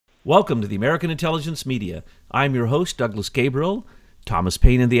Welcome to the American Intelligence Media. I'm your host, Douglas Gabriel, Thomas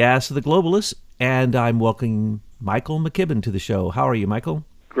Paine in the Ass of the Globalists, and I'm welcoming Michael McKibben to the show. How are you, Michael?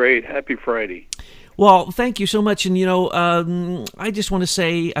 Great. Happy Friday. Well, thank you so much. And, I just want to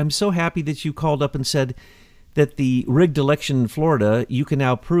say I'm so happy that you called up and said that the rigged election in Florida, you can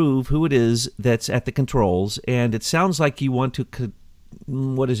now prove who it is that's at the controls. And it sounds like you want to,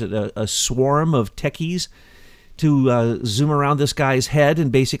 a swarm of techies to zoom around this guy's head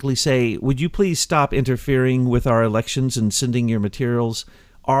and basically say, would you please stop interfering with our elections and sending your materials,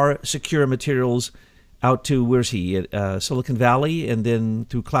 our secure materials, out to, where's he, at Silicon Valley, and then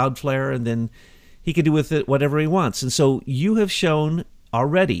through Cloudflare, and then he can do with it whatever he wants. And so you have shown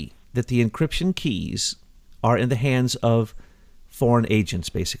already that the encryption keys are in the hands of foreign agents,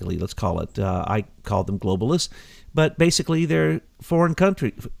 basically, let's call it. I call them globalists, but basically they're foreign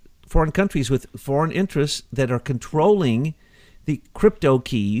countries with foreign interests that are controlling the crypto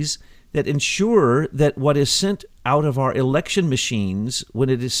keys that ensure that what is sent out of our election machines, when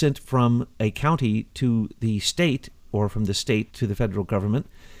it is sent from a county to the state or from the state to the federal government,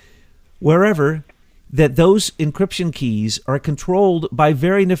 wherever, that those encryption keys are controlled by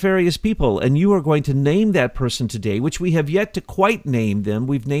very nefarious people. And you are going to name that person today, which we have yet to quite name them.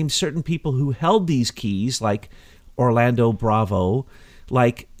 We've named certain people who held these keys, like Orlando Bravo,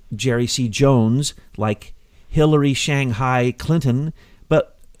 like Jerry C. Jones, like Hillary Shanghai Clinton.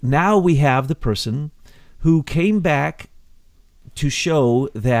 But now we have the person who came back to show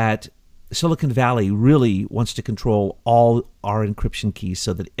that Silicon Valley really wants to control all our encryption keys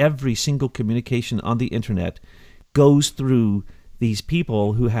so that every single communication on the internet goes through these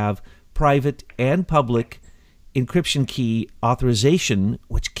people who have private and public encryption key authorization,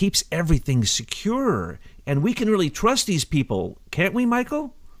 which keeps everything secure. And we can really trust these people, can't we,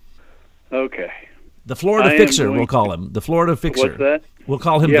 Michael? Okay. The Florida Fixer, we'll call him. The Florida Fixer. What's that? We'll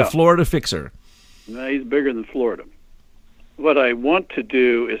call him the Florida Fixer. No, he's bigger than Florida. What I want to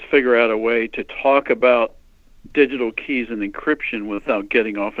do is figure out a way to talk about digital keys and encryption without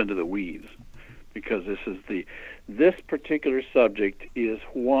getting off into the weeds, because this particular subject is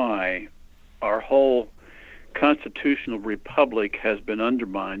why our whole constitutional republic has been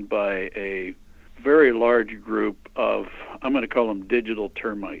undermined by a very large group of, I'm going to call them digital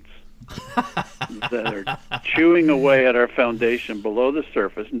termites, that are chewing away at our foundation below the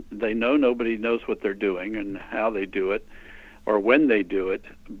surface. They know nobody knows what they're doing and how they do it or when they do it.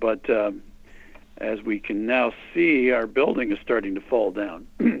 But as we can now see, our building is starting to fall down.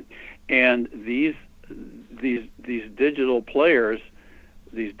 And these digital players,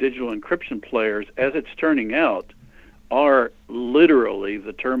 these digital encryption players, as it's turning out, are literally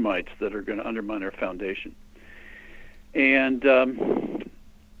the termites that are going to undermine our foundation. And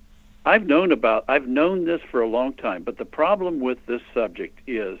I've known this for a long time, but the problem with this subject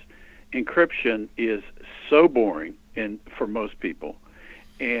is encryption is so boring for most people,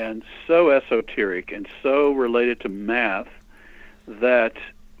 and so esoteric and so related to math that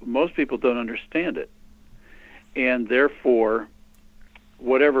most people don't understand it. And therefore,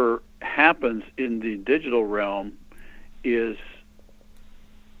 whatever happens in the digital realm is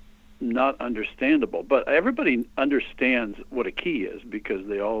not understandable. But everybody understands what a key is, because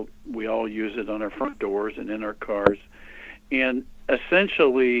we all use it on our front doors and in our cars. And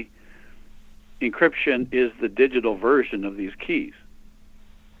essentially, encryption is the digital version of these keys.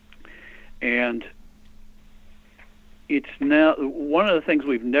 And it's now one of the things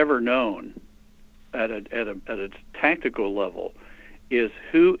we've never known at a tactical level is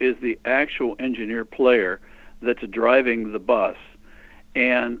who is the actual engineer player that's driving the bus.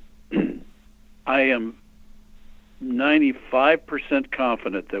 And I am 95%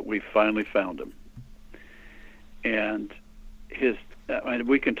 confident that we finally found him. And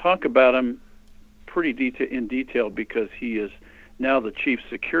we can talk about him pretty in detail, because he is now the chief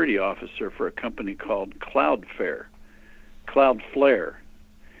security officer for a company called Cloudflare,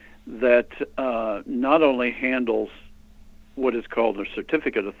 that not only handles what is called a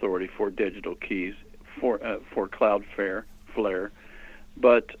certificate authority for digital keys for Cloudflare,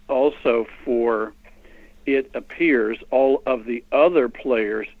 but also for, it appears, all of the other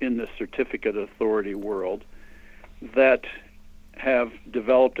players in the certificate authority world that have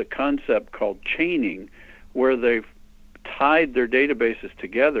developed a concept called chaining, where they've tied their databases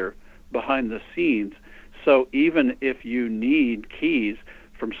together behind the scenes. So even if you need keys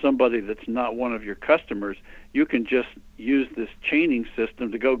from somebody that's not one of your customers, you can just use this chaining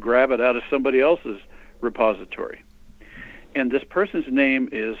system to go grab it out of somebody else's repository. And this person's name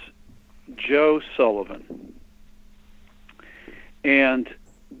is Joe Sullivan. And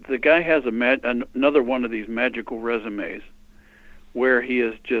the guy has another one of these magical resumes, where he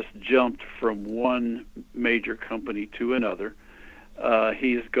has just jumped from one major company to another.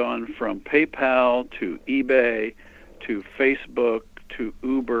 He's gone from PayPal to eBay to Facebook to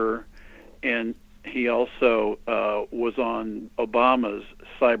Uber, and he also was on Obama's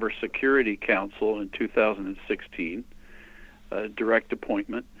Cybersecurity Council in 2016, a direct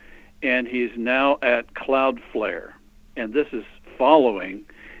appointment, and he's now at Cloudflare. And this is following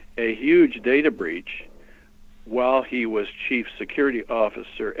a huge data breach while he was chief security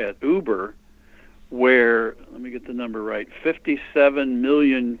officer at Uber, where, let me get the number right, 57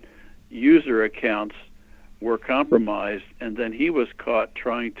 million user accounts were compromised, and then he was caught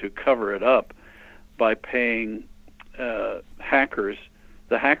trying to cover it up by paying the hackers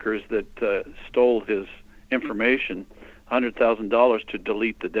that stole his information $100,000 to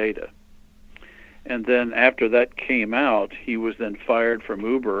delete the data. And then after that came out, he was then fired from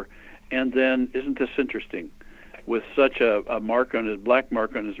Uber. And then, isn't this interesting? With such a black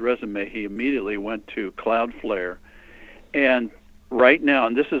mark on his resume, he immediately went to Cloudflare. And right now,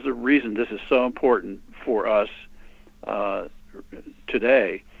 and this is the reason this is so important for us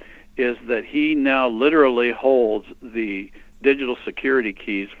today, is that he now literally holds the digital security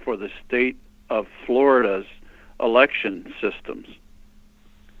keys for the state of Florida's election systems,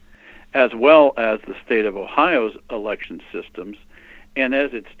 as well as the state of Ohio's election systems. And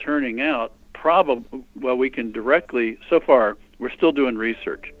as it's turning out, we can directly, so far we're still doing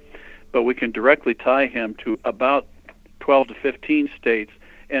research, but we can directly tie him to about 12 to 15 states,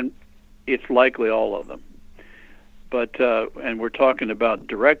 and it's likely all of them. But and we're talking about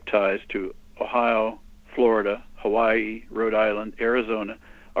direct ties to Ohio, Florida, Hawaii, Rhode Island, Arizona,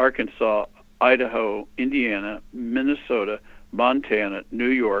 Arkansas, Idaho, Indiana, Minnesota, Montana, New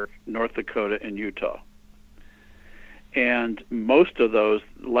York, North Dakota, and Utah. And most of those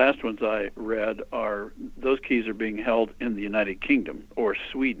last ones I read those keys are being held in the United Kingdom or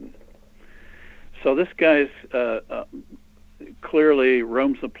Sweden. So this guy's clearly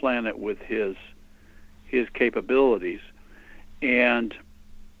roams the planet with his capabilities. And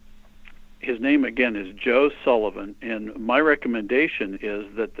his name, again, is Joe Sullivan. And my recommendation is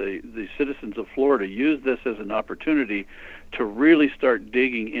that the citizens of Florida use this as an opportunity to really start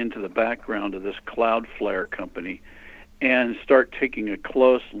digging into the background of this Cloudflare company and start taking a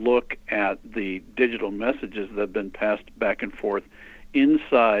close look at the digital messages that have been passed back and forth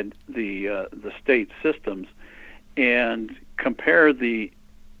inside the state systems, and compare the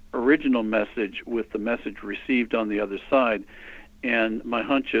original message with the message received on the other side. And my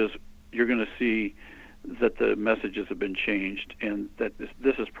hunch is you're going to see that the messages have been changed, and that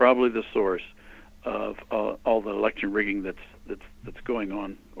this is probably the source of all the election rigging that's going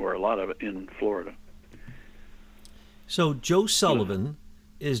on, or a lot of it, in Florida. So Joe Sullivan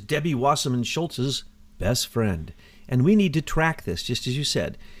is Debbie Wasserman Schultz's best friend, and we need to track this, just as you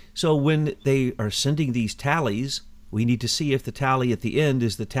said. So when they are sending these tallies, we need to see if the tally at the end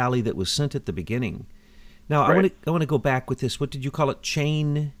is the tally that was sent at the beginning. Now, right. I want to go back with this. What did you call it?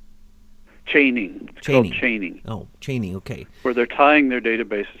 Chaining. It's called chaining. Oh, chaining. Okay. Where they're tying their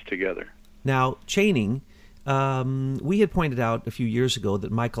databases together. Now, chaining. We had pointed out a few years ago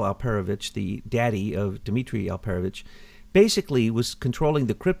that Michael Alperovitch, the daddy of Dmitry Alperovitch, basically was controlling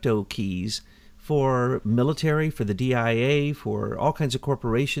the crypto keys for military, for the DIA, for all kinds of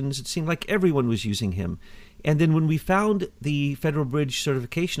corporations. It seemed like everyone was using him. And then when we found the Federal Bridge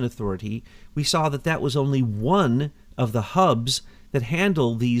Certification Authority, we saw that that was only one of the hubs that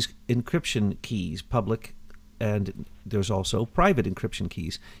handle these encryption keys, public, and there's also private encryption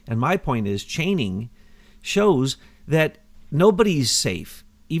keys. And my point is, chaining shows that nobody's safe.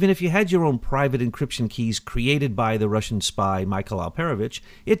 Even if you had your own private encryption keys created by the Russian spy Michael Alperovitch,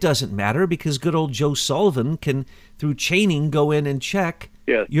 it doesn't matter, because good old Joe Sullivan can, through chaining, go in and check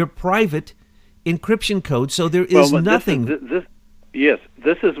your private encryption code. So there is nothing.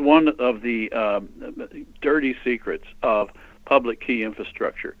 This is one of the dirty secrets of public key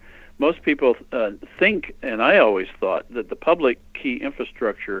infrastructure. Most people think, and I always thought, that the public key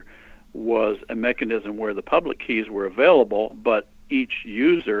infrastructure was a mechanism where the public keys were available, but each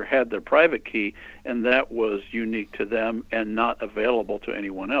user had their private key, and that was unique to them and not available to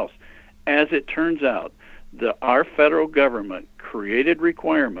anyone else. As it turns out, our federal government created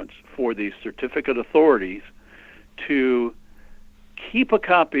requirements for these certificate authorities to keep a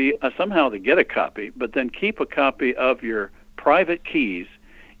copy, somehow to get a copy, but then keep a copy of your private keys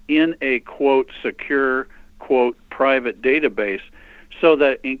in a, quote, secure, quote, private database, so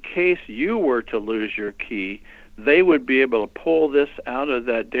that in case you were to lose your key, they would be able to pull this out of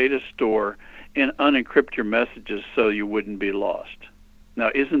that data store and unencrypt your messages so you wouldn't be lost.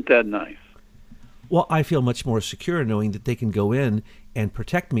 Now, isn't that nice? Well, I feel much more secure knowing that they can go in and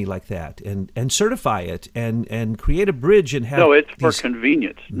protect me like that, and certify it, and create a bridge and have. No, it's for these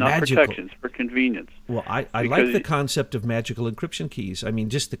convenience, not magical protection. It's for convenience. Well, I like Because the concept of magical encryption keys. I mean,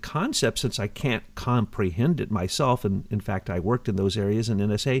 just the concept, since I can't comprehend it myself, and in fact, I worked in those areas in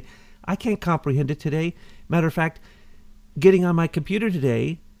NSA, I can't comprehend it today. Matter of fact, getting on my computer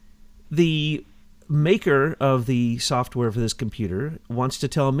today, the maker of the software for this computer wants to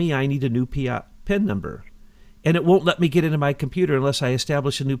tell me I need a new PIN number. And it won't let me get into my computer unless I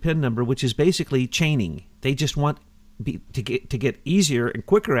establish a new PIN number, which is basically chaining. They just want to get easier and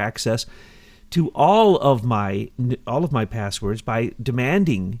quicker access to all of my passwords by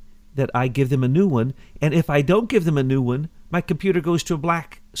demanding that I give them a new one. And if I don't give them a new one, my computer goes to a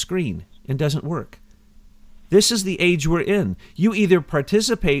black screen and doesn't work. This is the age we're in. You either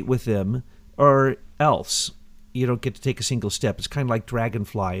participate with them or else. You don't get to take a single step. It's kind of like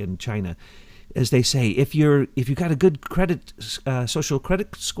Dragonfly in China. As they say, if you got a good credit social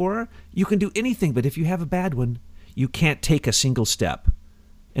credit score, you can do anything. But if you have a bad one, you can't take a single step.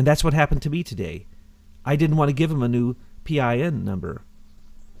 And that's what happened to me today. I didn't want to give them a new PIN number.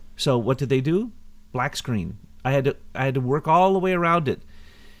 So what did they do? Black screen. I had to work all the way around it,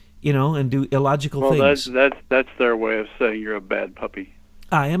 and do illogical things. Well, that's their way of saying you're a bad puppy.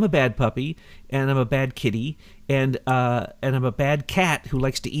 I am a bad puppy, and I'm a bad kitty, and I'm a bad cat who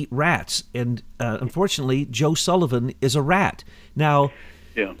likes to eat rats. And unfortunately, Joe Sullivan is a rat. Now,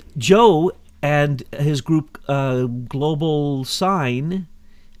 yeah. Joe and his group, Global Sign,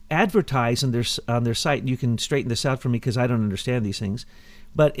 advertise on their site, and you can straighten this out for me because I don't understand these things.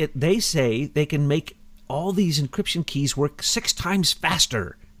 But they say they can make all these encryption keys work 6 times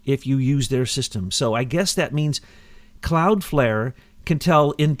faster if you use their system. So I guess that means Cloudflare can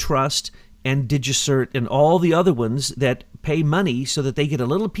tell Intrust and DigiCert and all the other ones that pay money so that they get a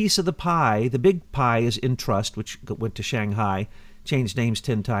little piece of the pie. The big pie is Intrust, which went to Shanghai, changed names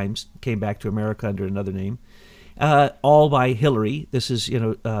 10 times, came back to America under another name. All by Hillary. This is,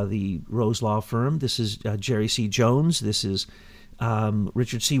 the Rose Law firm. This is Jerry C. Jones. This is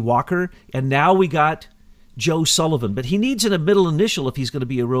Richard C. Walker. And now we got Joe Sullivan. But he needs a middle initial if he's going to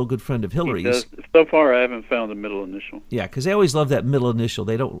be a real good friend of Hillary's. So far, I haven't found the middle initial. Yeah, because they always love that middle initial.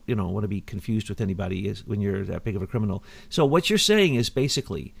 They don't, want to be confused with anybody when you're that big of a criminal. So what you're saying is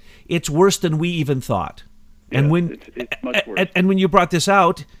basically, it's worse than we even thought. Yeah, and when it's much worse. And when you brought this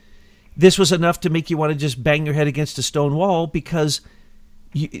out, this was enough to make you want to just bang your head against a stone wall because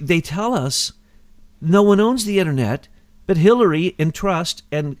they tell us no one owns the internet, but Hillary and Trust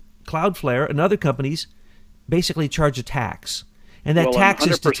and Cloudflare and other companies basically charge a tax. And that tax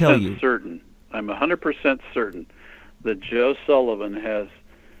is to tell you. I'm 100% certain that Joe Sullivan has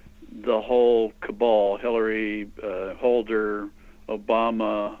the whole cabal, Hillary, Holder,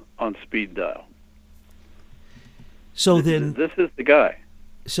 Obama, on speed dial. So this is the guy.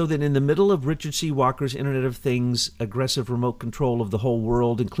 So then in the middle of Richard C. Walker's Internet of Things, aggressive remote control of the whole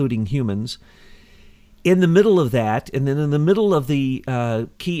world, including humans, in the middle of that, and then in the middle of the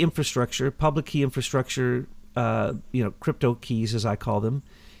key infrastructure, public key infrastructure, crypto keys, as I call them,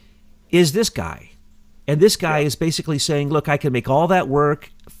 is this guy. And this guy is basically saying, look, I can make all that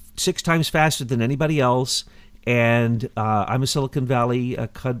work 6 times faster than anybody else, and I'm a Silicon Valley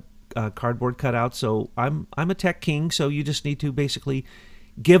cardboard cutout, so I'm a tech king, so you just need to basically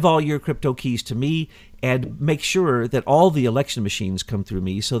give all your crypto keys to me and make sure that all the election machines come through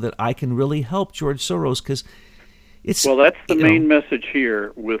me so that I can really help George Soros, because it's... Well, that's the main message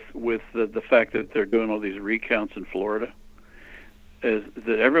here with the fact that they're doing all these recounts in Florida, is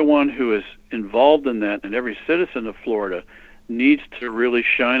that everyone who is involved in that and every citizen of Florida needs to really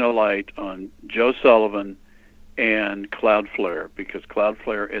shine a light on Joe Sullivan and Cloudflare, because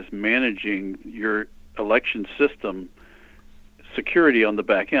Cloudflare is managing your election system security on the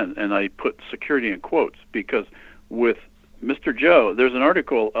back end. And I put security in quotes because with Mr. Joe, there's an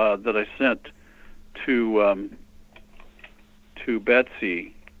article that I sent to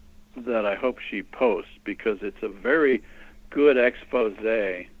Betsy that I hope she posts, because it's a very good expose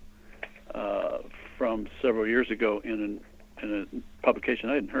from several years ago in a publication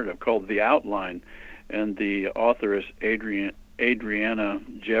I hadn't heard of called The Outline, and the author is Adriana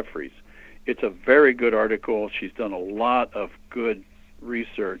Jeffries. It's a very good article. She's done a lot of good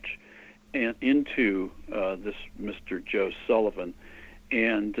research into this Mr. Joe Sullivan.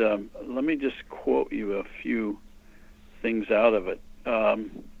 And let me just quote you a few things out of it.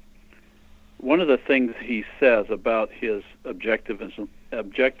 One of the things he says about his objectives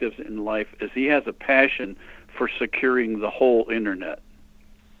in life is he has a passion for securing the whole internet.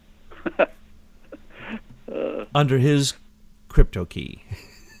 Under his crypto key.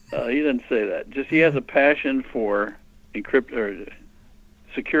 He didn't say that. Just he has a passion for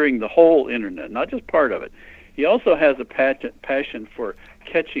securing the whole internet, not just part of it. He also has a passion for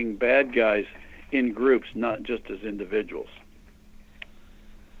catching bad guys in groups, not just as individuals.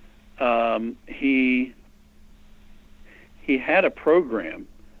 He had a program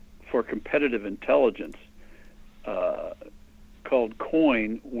for competitive intelligence called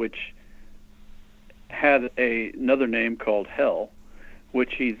COIN, which had another name called HELL,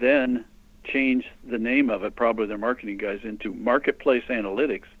 which he then changed the name of it, probably their marketing guys, into Marketplace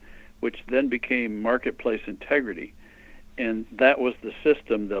Analytics, which then became Marketplace Integrity. And that was the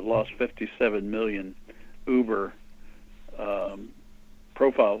system that lost 57 million Uber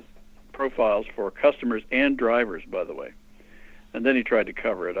profiles for customers and drivers, by the way. And then he tried to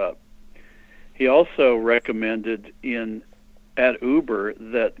cover it up. He also recommended at Uber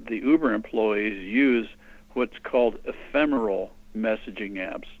that the Uber employees use what's called ephemeral messaging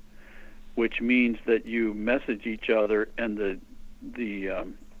apps, which means that you message each other and the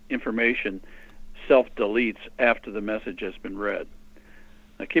information self-deletes after the message has been read.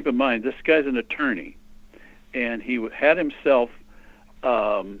 Now keep in mind, this guy's an attorney, and he had himself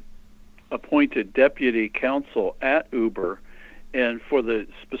appointed deputy counsel at Uber, and for the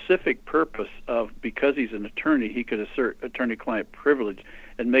specific purpose of, because he's an attorney, he could assert attorney-client privilege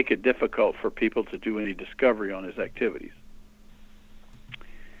and make it difficult for people to do any discovery on his activities.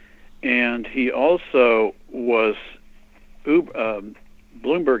 And he also was,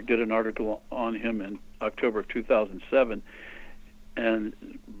 Bloomberg did an article on him in October of 2007, and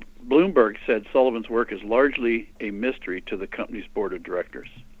Bloomberg said Sullivan's work is largely a mystery to the company's board of directors,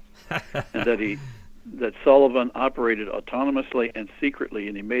 and that Sullivan operated autonomously and secretly,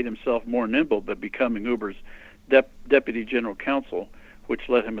 and he made himself more nimble by becoming Uber's deputy general counsel, which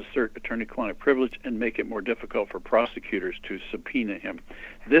let him assert attorney-client privilege and make it more difficult for prosecutors to subpoena him.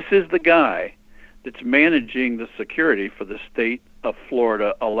 This is the guy that's managing the security for the state of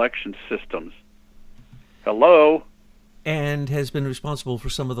Florida election systems. Hello? And has been responsible for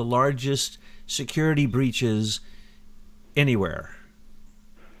some of the largest security breaches anywhere.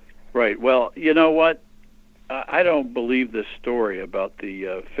 Right. Well, you know what? I don't believe this story about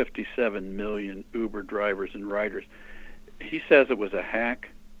the 57 million Uber drivers and riders. He says it was a hack.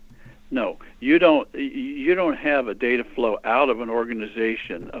 No, you don't have a data flow out of an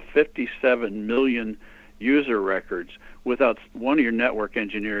organization of 57 million user records without one of your network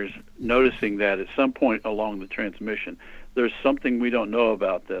engineers noticing that at some point along the transmission. There's something we don't know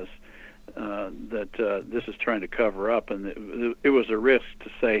about this that this is trying to cover up, and it was a risk to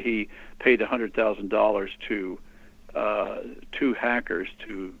say he paid $100,000 to two hackers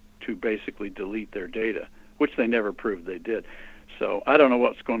to basically delete their data, which they never proved they did. So I don't know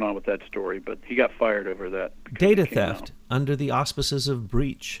what's going on with that story, but he got fired over that. Data theft under the auspices of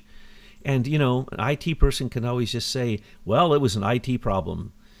breach. And, you know, an IT person can always just say, well, it was an IT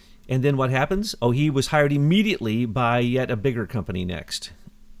problem. And then what happens? Oh, he was hired immediately by yet a bigger company next.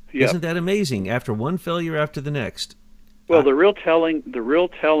 Yep. Isn't that amazing? After one failure after the next. Well, the real telling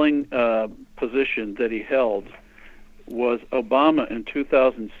position that he held was Obama in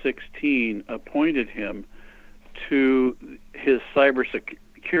 2016 appointed him to his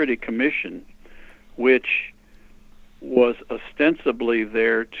cybersecurity commission, which was ostensibly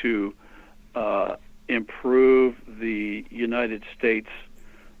there to improve the United States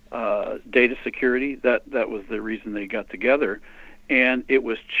data security. That was the reason they got together, and it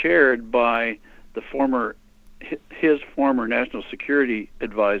was chaired by his former national security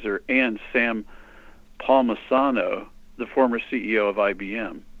advisor and Sam Palmisano, the former CEO of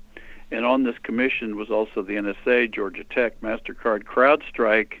IBM. And on this commission was also the NSA, Georgia Tech, MasterCard,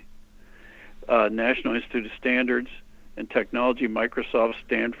 CrowdStrike, National Institute of Standards and Technology, Microsoft,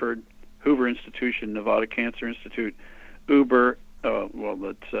 Stanford, Hoover Institution, Nevada Cancer Institute, Uber,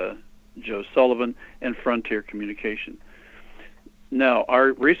 Joe Sullivan, and Frontier Communication. Now,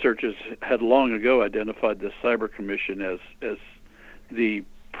 our researchers had long ago identified this Cyber Commission as the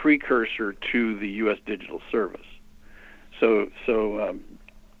precursor to the U.S. Digital Service. So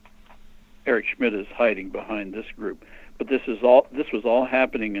Eric Schmidt is hiding behind this group. But this was all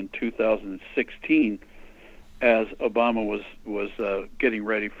happening in 2016 as Obama was getting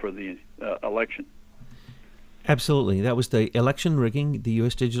ready for the election. Absolutely. That was the election rigging, the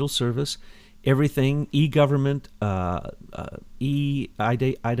U.S. Digital Service, everything, e-government,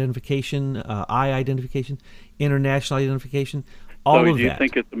 e-identification, I-identification, international identification, all of that. So do you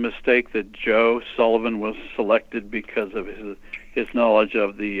think it's a mistake that Joe Sullivan was selected because of his knowledge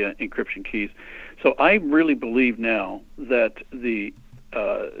of the encryption keys? So I really believe now that these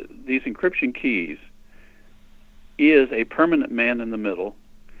encryption keys is a permanent man in the middle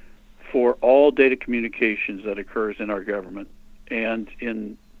for all data communications that occurs in our government and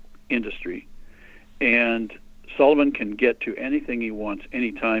in industry. And Sullivan can get to anything he wants,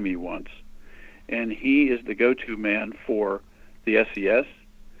 anytime he wants. And he is the go-to man for the SES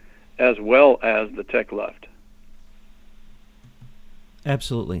as well as the tech left.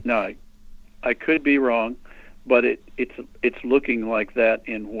 Absolutely. Now, I could be wrong, but it's looking like that.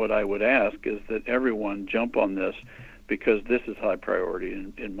 And what I would ask is that everyone jump on this, because this is high priority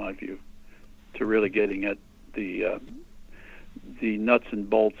in my view, to really getting at the nuts and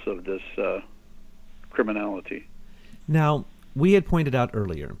bolts of this criminality. Now, we had pointed out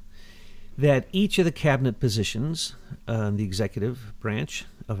earlier that each of the cabinet positions, the executive branch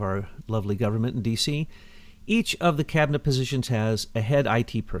of our lovely government in D.C., each of the cabinet positions has a head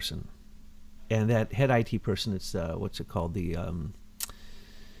IT person. And that head IT person, it's what's it called? The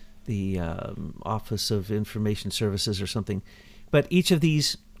Office of Information Services or something. But each of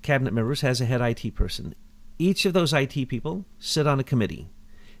these cabinet members has a head IT person. Each of those IT people sit on a committee.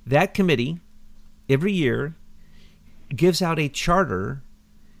 That committee, every year, gives out a charter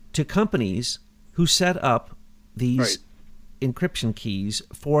to companies who set up these encryption keys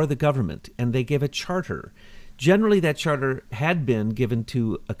for the government, and they give a charter. Generally, that charter had been given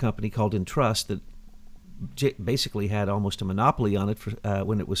to a company called Entrust that basically had almost a monopoly on it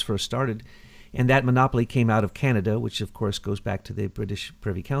when it was first started, and that monopoly came out of Canada, which of course goes back to the British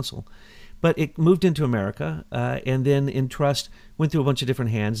Privy Council. But it moved into America, and then Entrust went through a bunch of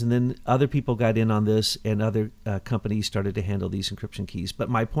different hands, and then other people got in on this, and other companies started to handle these encryption keys. But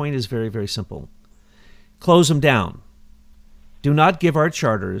my point is very, very simple. Close them down. Do not give our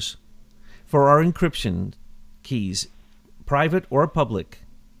charters for our encryption keys, private or public,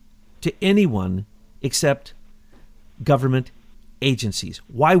 to anyone except government agencies.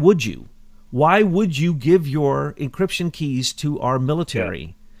 Why would you? Why would you give your encryption keys to our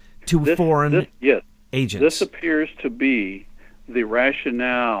military? To foreign agents. This appears to be the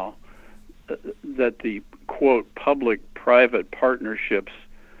rationale that the, quote, public-private partnerships,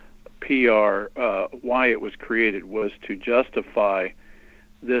 PR, why it was created, was to justify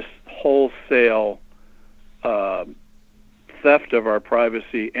this wholesale theft of our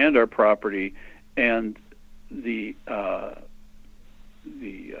privacy and our property, and the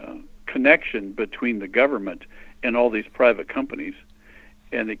connection between the government and all these private companies.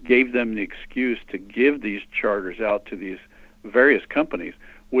 And it gave them the excuse to give these charters out to these various companies,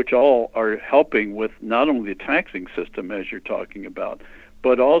 which all are helping with not only the taxing system, as you're talking about,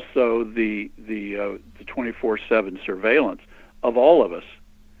 but also the 24/7 surveillance of all of us.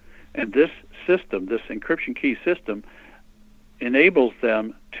 And this system, this encryption key system, enables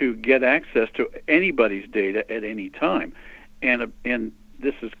them to get access to anybody's data at any time. And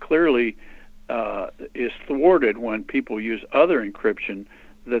this is clearly is thwarted when people use other encryption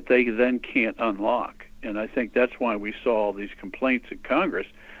that they then can't unlock. And I think that's why we saw all these complaints in Congress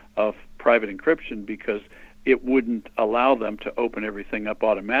of private encryption, because it wouldn't allow them to open everything up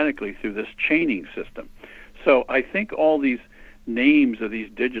automatically through this chaining system. So I think all these names of these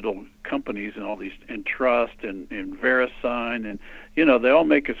digital companies and all these Entrust and VeriSign, and they all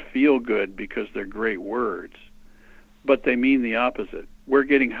make us feel good because they're great words, but they mean the opposite. We're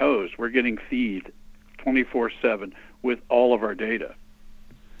getting hosed, we're getting feed 24/7 with all of our data.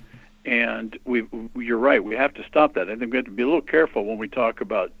 And you're right, we have to stop that. I think we have to be a little careful when we talk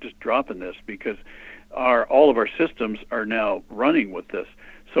about just dropping this, because all of our systems are now running with this.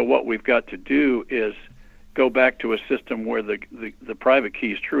 So what we've got to do is go back to a system where the private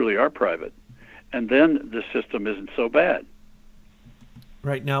keys truly are private, and then the system isn't so bad.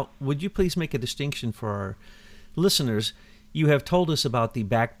 Right. Now, would you please make a distinction for our listeners? You have told us about the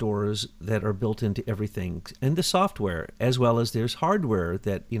backdoors that are built into everything, and the software, as well as there's hardware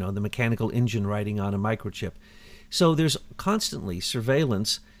that, the mechanical engine riding on a microchip. So there's constantly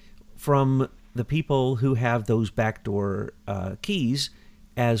surveillance from the people who have those backdoor keys,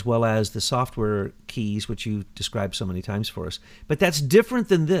 as well as the software keys, which you described so many times for us. But that's different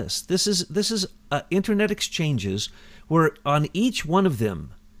than this. This is internet exchanges where on each one of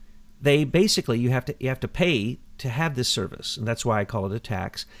them, they basically you have to pay to have this service, and that's why I call it a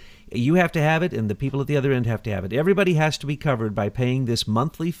tax. You have to have it, and the people at the other end have to have it. Everybody has to be covered by paying this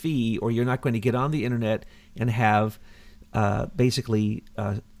monthly fee, or you're not going to get on the internet and have basically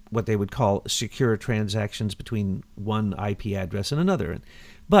what they would call secure transactions between one IP address and another.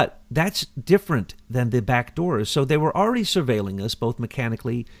 But that's different than the back doors. So they were already surveilling us, both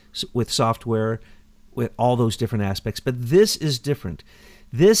mechanically, with software, with all those different aspects. But this is different.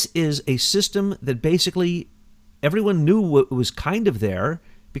 This is a system that basically everyone knew it was kind of there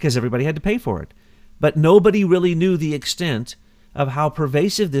because everybody had to pay for it. But nobody really knew the extent of how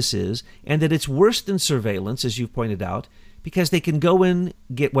pervasive this is, and that it's worse than surveillance, as you've pointed out, because they can go in,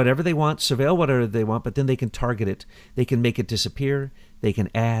 get whatever they want, surveil whatever they want, but then they can target it. They can make it disappear. They can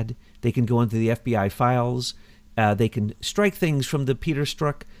add. They can go into the FBI files. They can strike things from the Peter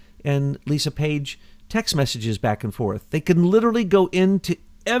Strzok and Lisa Page text messages back and forth. They can literally go into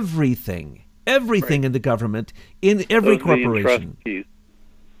everything right. In the government, in every corporation.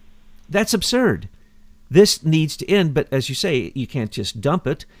 That's absurd. This needs to end, but as you say, you can't just dump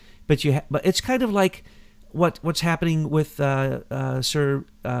it. But but it's kind of like what's happening with Sir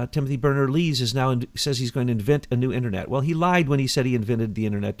Timothy Berners-Lee says he's going to invent a new internet. Well, he lied when he said he invented the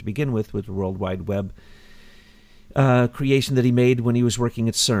internet to begin with the World Wide Web creation that he made when he was working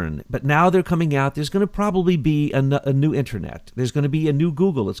at CERN. But now they're coming out. There's going to probably be a new internet. There's going to be a new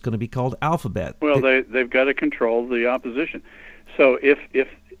Google. It's going to be called Alphabet. Well, they've got to control the opposition. So if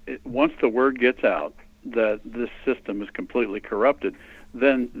once the word gets out that this system is completely corrupted,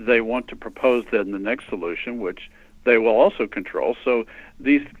 then they want to propose then the next solution, which they will also control. So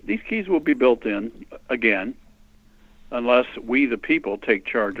these keys will be built in again, unless we the people take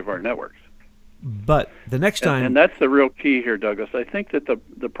charge of our networks. But the next time, and that's the real key here, Douglas. I think that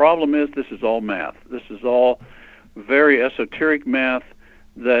the problem is this is all math. This is all very esoteric math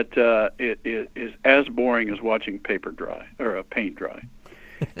that it is as boring as watching paper dry or paint dry.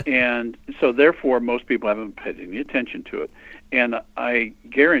 And so therefore most people haven't paid any attention to it. And I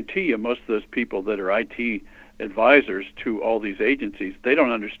guarantee you most of those people that are IT advisors to all these agencies, they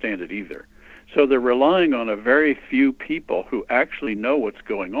don't understand it either. So they're relying on a very few people who actually know what's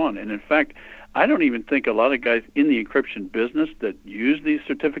going on. And in fact, I don't even think a lot of guys in the encryption business that use these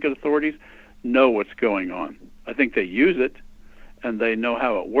certificate authorities know what's going on. I think they use it and they know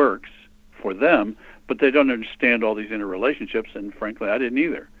how it works for them, but they don't understand all these interrelationships, and frankly, I didn't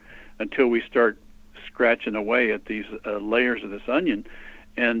either until we start scratching away at these layers of this onion,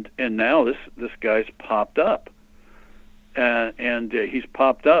 and now this guy's popped up, and he's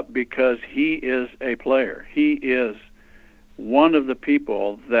popped up because he is a player. He is one of the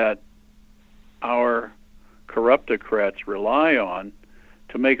people that our corruptocrats rely on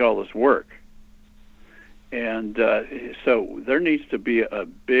to make all this work. And so there needs to be a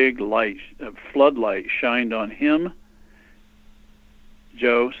big light, a floodlight shined on him,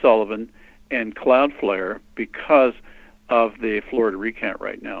 Joe Sullivan, and Cloudflare because of the Florida recount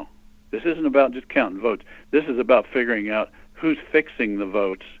right now. This isn't about just counting votes. This is about figuring out who's fixing the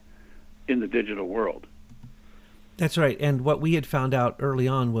votes in the digital world. That's right. And what we had found out early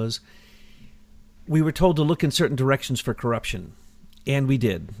on was we were told to look in certain directions for corruption. And we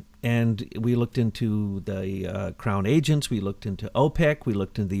did. And we looked into the Crown agents. We looked into OPEC. We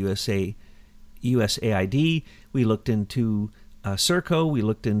looked into the USAID. We looked into Serco. We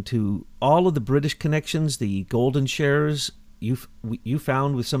looked into all of the British connections, the golden shares. You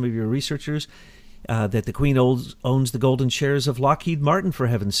found with some of your researchers that the Queen owns the golden shares of Lockheed Martin, for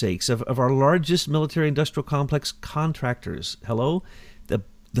heaven's sakes, of our largest military-industrial complex contractors. Hello? The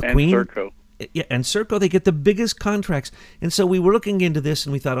and Queen... Serco. Yeah, and Serco, they get the biggest contracts. And so we were looking into this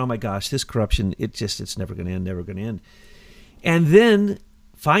and we thought, oh my gosh, this corruption, it's never going to end, never going to end. And then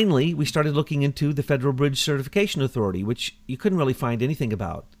finally, we started looking into the Federal Bridge Certification Authority, which you couldn't really find anything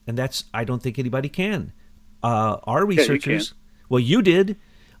about. And that's, I don't think anybody can. Our researchers, well, you did.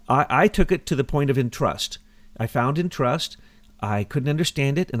 I took it to the point of Entrust. I found Entrust. I couldn't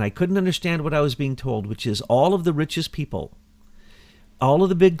understand it, and I couldn't understand what I was being told, which is all of the richest people, all of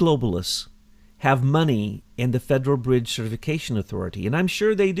the big globalists, have money in the Federal Bridge Certification Authority. And I'm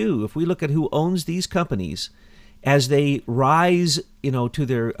sure they do. If we look at who owns these companies, as they rise, to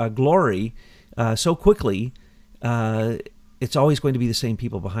their glory so quickly, it's always going to be the same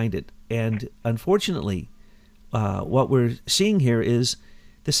people behind it. And unfortunately, what we're seeing here is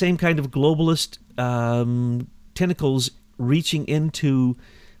the same kind of globalist tentacles reaching into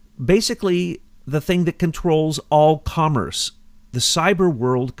basically the thing that controls all commerce. The cyber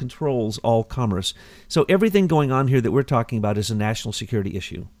world controls all commerce. So everything going on here that we're talking about is a national security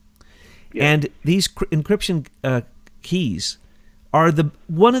issue. Yeah. And these encryption keys are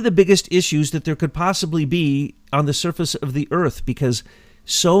one of the biggest issues that there could possibly be on the surface of the earth, because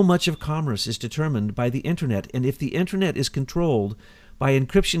so much of commerce is determined by the internet. And if the internet is controlled by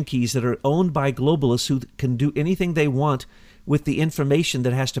encryption keys that are owned by globalists who can do anything they want with the information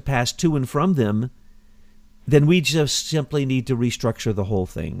that has to pass to and from them, then we just simply need to restructure the whole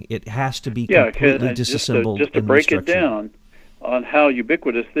thing. It has to be completely disassembled. Just to break it down on how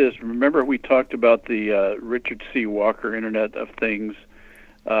ubiquitous this. Remember, we talked about the Richard C. Walker Internet of Things,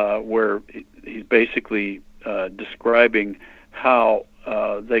 where he's basically describing how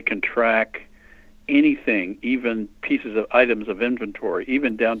they can track anything, even pieces of items of inventory,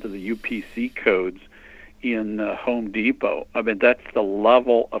 even down to the UPC codes in Home Depot. I mean, that's the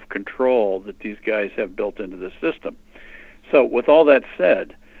level of control that these guys have built into the system. So with all that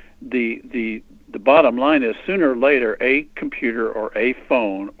said, the bottom line is sooner or later a computer or a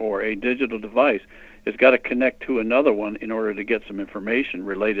phone or a digital device has got to connect to another one in order to get some information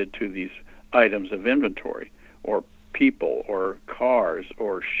related to these items of inventory, or people, or cars,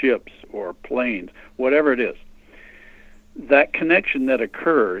 or ships, or planes, whatever it is. That connection that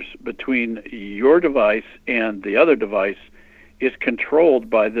occurs between your device and the other device is controlled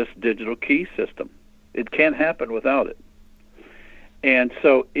by this digital key system. It can't happen without it. And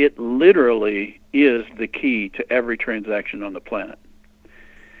so it literally is the key to every transaction on the planet.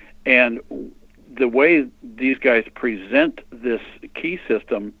 And the way these guys present this key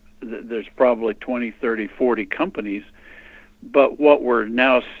system, there's probably 20, 30, 40 companies, but what we're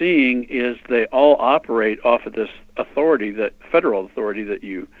now seeing is they all operate off of this authority, that federal authority that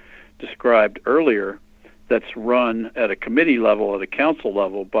you described earlier, that's run at a committee level, at a council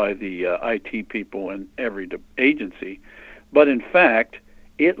level by the IT people in every agency. But in fact,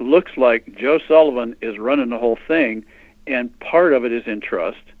 it looks like Joe Sullivan is running the whole thing, and part of it is in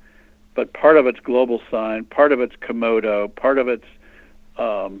trust, but part of it's Global Sign, part of it's Komodo, part of it's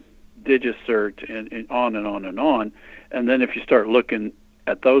DigiCert, and on and on and on. And then if you start looking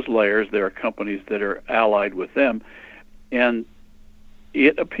at those layers, there are companies that are allied with them. And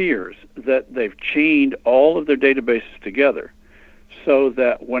it appears that they've chained all of their databases together so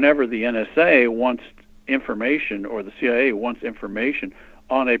that whenever the NSA wants information or the CIA wants information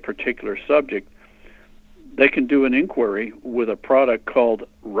on a particular subject, they can do an inquiry with a product called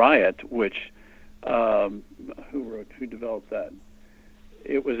Riot, which who developed that?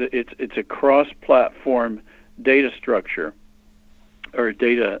 It's a cross-platform data structure or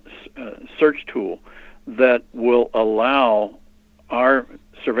data search tool that will allow our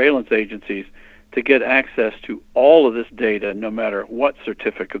surveillance agencies to get access to all of this data, no matter what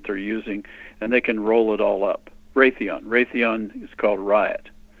certificate they're using, and they can roll it all up. Raytheon is called Riot.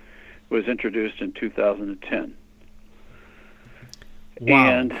 It was introduced in 2010. Wow.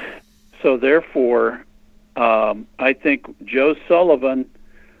 And so therefore, I think Joe Sullivan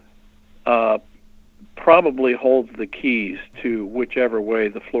probably holds the keys to whichever way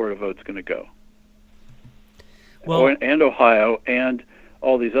the Florida vote's going to go. Well, And Ohio and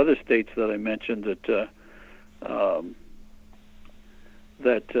all these other states that I mentioned that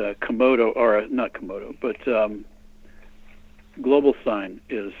Komodo, or not Komodo, but Global Sign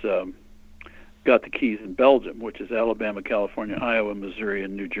is got the keys in Belgium, which is Alabama, California, Iowa, Missouri,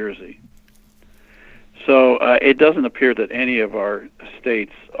 and New Jersey. So it doesn't appear that any of our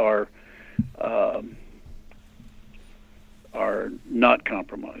states are not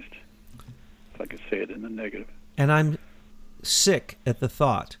compromised, if I could say it in the negative. And I'm sick at the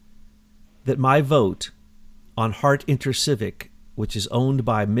thought that my vote on Hart Intercivic, which is owned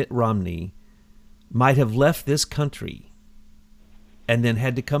by Mitt Romney, might have left this country and then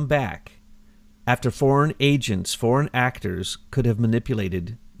had to come back after foreign agents, foreign actors could have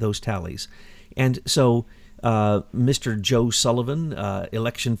manipulated those tallies. And so, Mr. Joe Sullivan,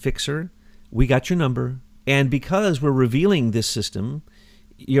 election fixer, we got your number. And because we're revealing this system,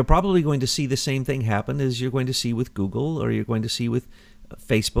 you're probably going to see the same thing happen as you're going to see with Google or you're going to see with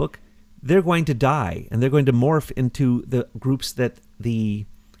Facebook. They're going to die, and they're going to morph into the groups that the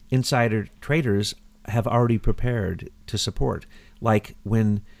insider traders have already prepared to support, like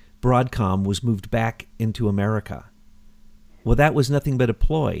when Broadcom was moved back into America. Well, that was nothing but a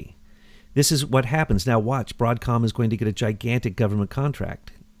ploy. This is what happens. Now watch, Broadcom is going to get a gigantic government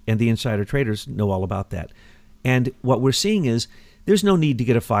contract, and the insider traders know all about that. And what we're seeing is there's no need to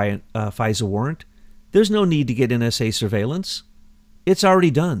get a FISA warrant. There's no need to get NSA surveillance. It's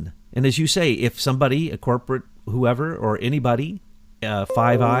already done. And as you say, if somebody, a corporate, whoever, or anybody,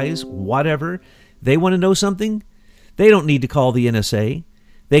 Five Eyes, whatever, they want to know something, they don't need to call the NSA.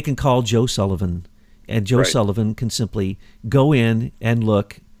 They can call Joe Sullivan, and Joe Sullivan can simply go in and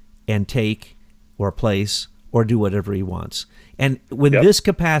look and take or place or do whatever he wants. And when this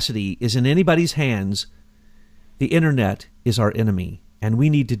capacity is in anybody's hands, the internet is our enemy, and we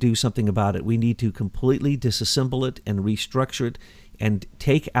need to do something about it. We need to completely disassemble it and restructure it and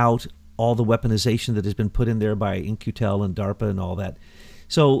take out all the weaponization that has been put in there by In-Q-Tel and DARPA and all that.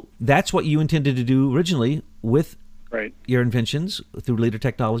 So that's what you intended to do originally with your inventions through Leader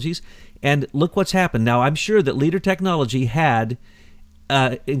Technologies. And look what's happened. Now, I'm sure that Leader Technology had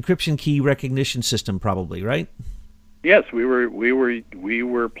encryption key recognition system probably, right? Yes, we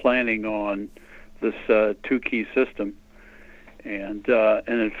were planning on this two-key system, And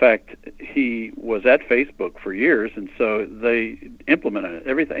in fact, he was at Facebook for years, and so they implemented it.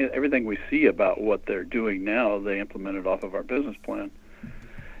 Everything we see about what they're doing now, they implemented off of our business plan.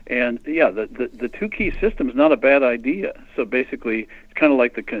 And yeah, the two-key system is not a bad idea. So basically, it's kind of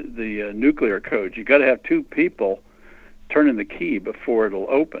like the nuclear code. You got to have two people turning the key before it'll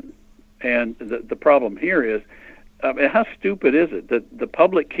open. And the problem here is, how stupid is it that the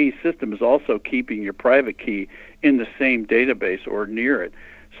public key system is also keeping your private key in the same database or near it,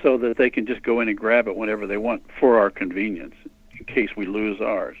 so that they can just go in and grab it whenever they want for our convenience, in case we lose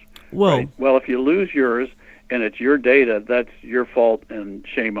ours. Well, right? Well, if you lose yours and it's your data, that's your fault and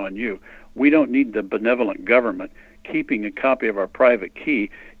shame on you. We don't need the benevolent government keeping a copy of our private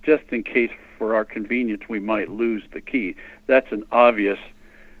key just in case for our convenience we might lose the key. That's an obvious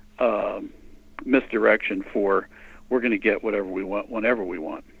misdirection for we're going to get whatever we want whenever we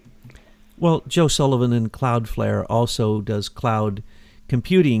want. Well, Joe Sullivan in Cloudflare also does cloud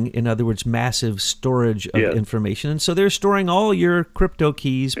computing, in other words, massive storage of information. And so they're storing all your crypto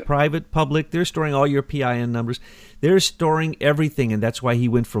keys, private, public. They're storing all your PIN numbers. They're storing everything, and that's why he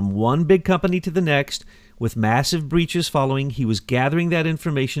went from one big company to the next with massive breaches following. He was gathering that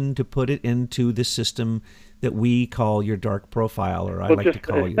information to put it into the system that we call your dark profile, or I like to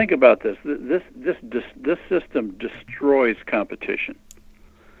call you. Think about this. This system destroys competition.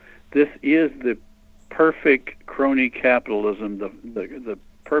 This is the perfect crony capitalism, the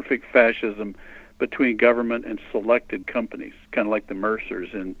perfect fascism between government and selected companies, kind of like the Mercers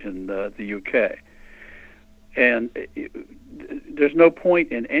in the UK. And there's no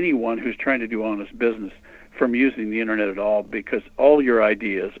point in anyone who's trying to do honest business from using the internet at all, because all your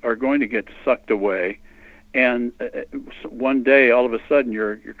ideas are going to get sucked away. And one day, all of a sudden,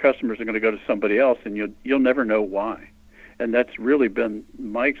 your customers are going to go to somebody else, and you'll never know why. And that's really been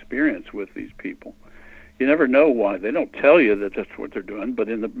my experience with these people. You never know why. They don't tell you that that's what they're doing, but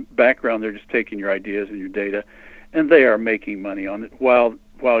in the background, they're just taking your ideas and your data, and they are making money on it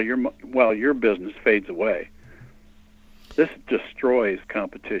while your business fades away. This destroys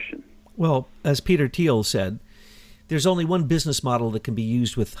competition. Well, as Peter Thiel said, there's only one business model that can be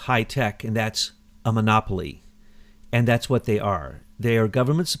used with high tech, and that's a monopoly. And that's what they are. They are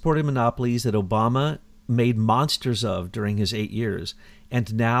government-supported monopolies that Obama made monsters of during his 8 years.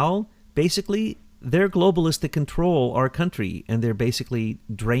 And now, basically, they're globalists that control our country, and they're basically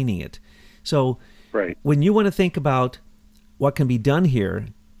draining it. So when you want to think about what can be done here,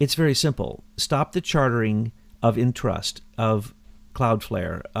 it's very simple. Stop the chartering of Intrust, of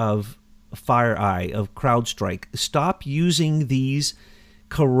Cloudflare, of FireEye, of CrowdStrike. Stop using these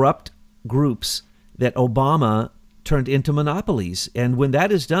corrupt groups that Obama turned into monopolies. And when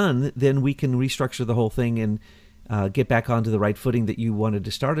that is done, then we can restructure the whole thing and get back onto the right footing that you wanted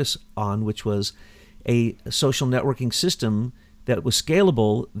to start us on, which was a social networking system that was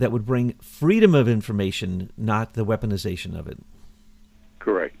scalable, that would bring freedom of information, not the weaponization of it.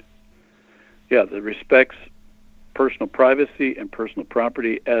 Correct. Yeah, that respects personal privacy and personal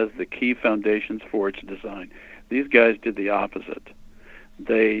property as the key foundations for its design. These guys did the opposite.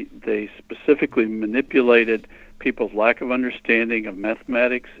 They specifically manipulated people's lack of understanding of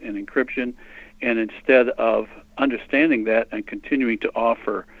mathematics and encryption, and instead of understanding that and continuing to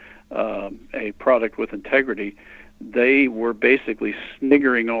offer a product with integrity, they were basically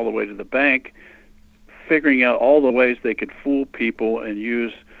sniggering all the way to the bank, figuring out all the ways they could fool people and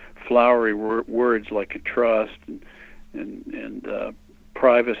use flowery words like trust and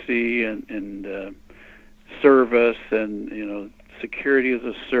privacy and service and security as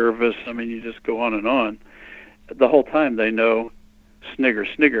a service. I mean, you just go on and on. The whole time they know,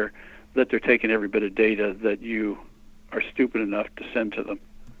 snigger, that they're taking every bit of data that you are stupid enough to send to them.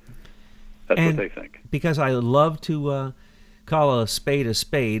 That's what they think. Because I love to call a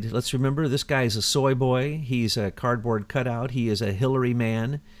spade, let's remember this guy is a soy boy. He's a cardboard cutout. He is a Hillary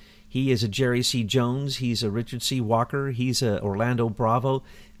man. He is a Jerry C. Jones. He's a Richard C. Walker. He's a Orlando Bravo.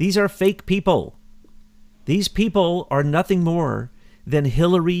 These are fake people. These people are nothing more than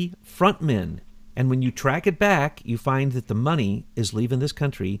Hillary frontmen. And when you track it back, you find that the money is leaving this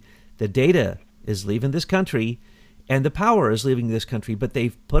country, the data is leaving this country, and the power is leaving this country. But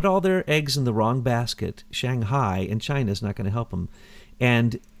they've put all their eggs in the wrong basket. Shanghai and China is not going to help them.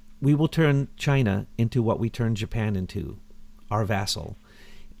 And we will turn China into what we turned Japan into, our vassal.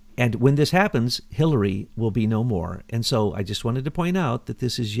 And when this happens, Hillary will be no more. And so I just wanted to point out that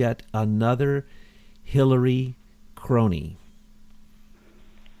this is yet another Hillary crony.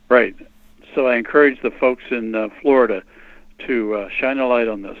 Right. So I encourage the folks in Florida to shine a light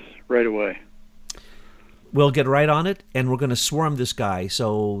on this right away. We'll get right on it, and we're going to swarm this guy.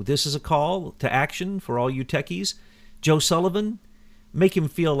 So this is a call to action for all you techies. Joe Sullivan, make him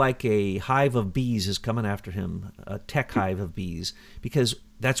feel like a hive of bees is coming after him, a tech hive of bees, because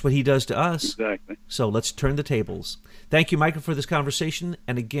that's what he does to us. Exactly. So let's turn the tables. Thank you, Michael, for this conversation,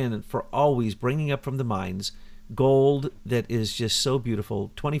 and again, for always bringing up from the mines gold that is just so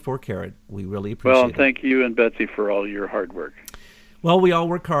beautiful, 24 karat. We really appreciate it. Well, thank you and Betsy for all your hard work. Well, we all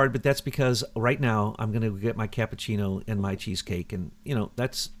work hard, but that's because right now I'm going to get my cappuccino and my cheesecake, and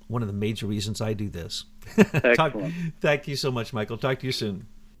that's one of the major reasons I do this. Excellent. Thank you so much, Michael. Talk to you soon.